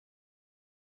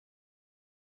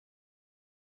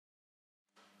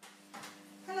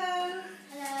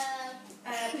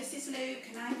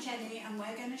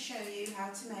we're going to show you how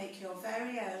to make your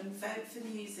very own Vote for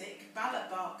Music ballot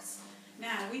box.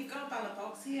 Now, we've got a ballot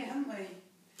box here, haven't we?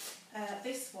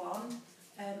 This one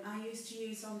I used to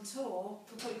use on tour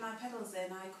for putting my pedals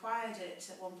in. I acquired it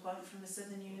at one point from a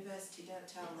southern university, don't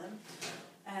tell them,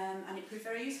 and it proved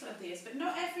very useful over the years. But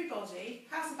not everybody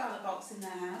has a ballot box in their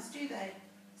house, do they?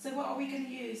 So what are we going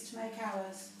to use to make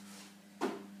ours?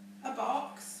 A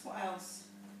box. What else?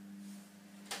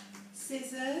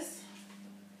 Scissors.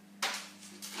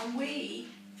 And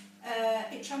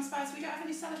it transpires we don't have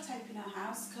any sellotape in our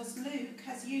house because Luke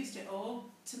has used it all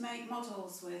to make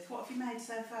models with. What have you made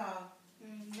so far?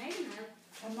 I don't know.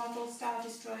 A model Star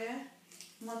Destroyer,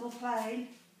 model plane.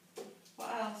 What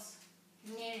else?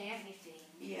 Nearly everything.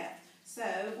 Yeah. So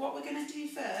what we're going to do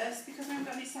first, because we haven't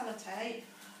got any sellotape,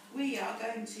 we are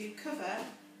going to cover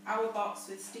our box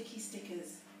with sticky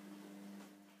stickers.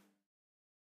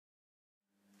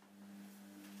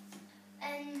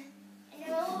 And it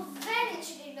will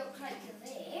eventually look like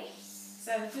this.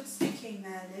 So good sticking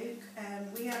there, Luke.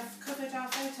 We have covered our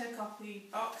photocopy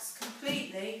box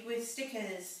completely with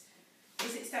stickers.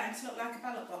 Is it starting to look like a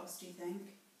ballot box, do you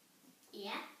think?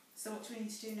 Yeah. So what do we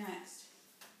need to do next?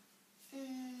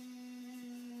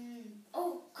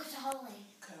 Oh, cut a hole in.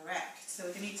 Correct. So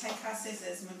we're going to take our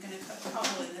scissors and we're going to cut a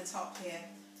hole in the top here.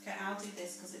 Okay, I'll do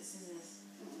this because it's scissors.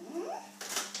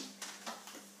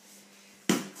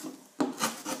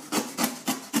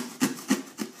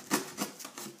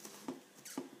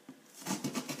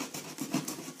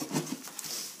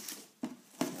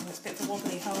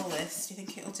 Wobbly hole this, do you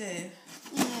think it'll do?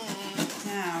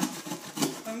 Now,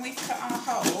 when we've cut our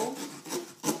hole,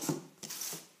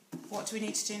 what do we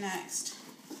need to do next?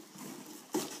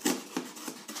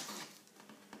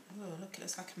 Oh, look, it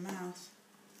looks like a mouth.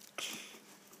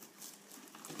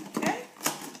 Okay?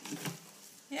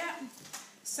 Yeah.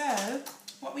 So,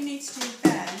 what we need to do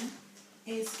then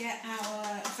is get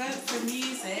our Vote for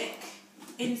Music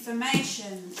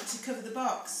information to cover the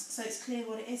box so it's clear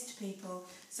what it is to people.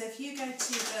 So if you go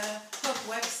to the Hub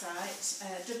website,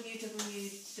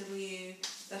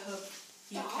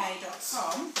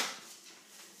 www.thehubuk.com,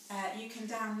 you can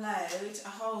download a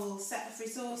whole set of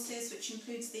resources which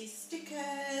includes these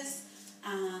stickers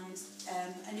and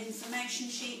an information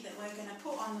sheet that we're going to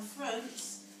put on the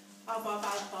front of our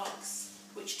ballot box,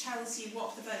 which tells you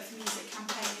what the Vote for Music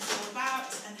campaign is all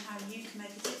about and how you can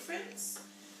make a difference.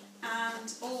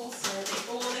 And also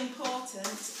the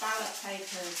all-important ballot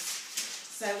papers.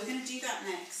 So we're going to do that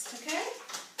next, okay?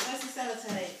 Where's the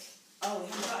sellotape? Oh, we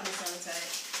haven't got any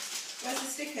sellotape. Where's the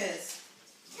stickers?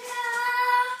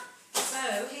 Ta-da!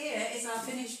 So here is our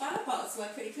finished ballot box.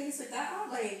 We're pretty pleased with that,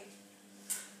 aren't we?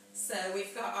 So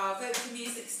we've got our Vote for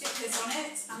Music stickers on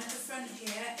it, and at the front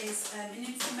here is an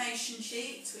information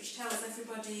sheet which tells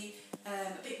everybody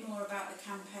a bit more about the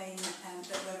campaign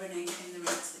that we're running in the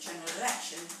run to the general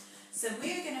election. So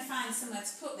we're going to find somewhere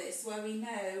to put this where we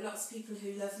know lots of people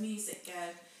who love music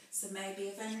go. So maybe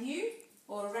a venue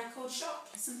or a record shop,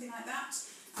 something like that.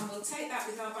 And we'll take that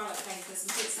with our ballot papers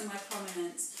and put it somewhere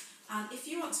prominent. And if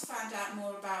you want to find out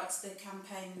more about the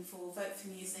campaign for Vote for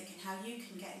Music and how you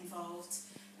can get involved,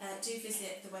 do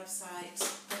visit the website,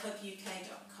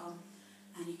 thehubuk.com,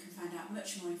 and you can find out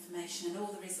much more information and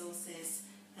all the resources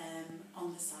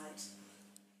on the site.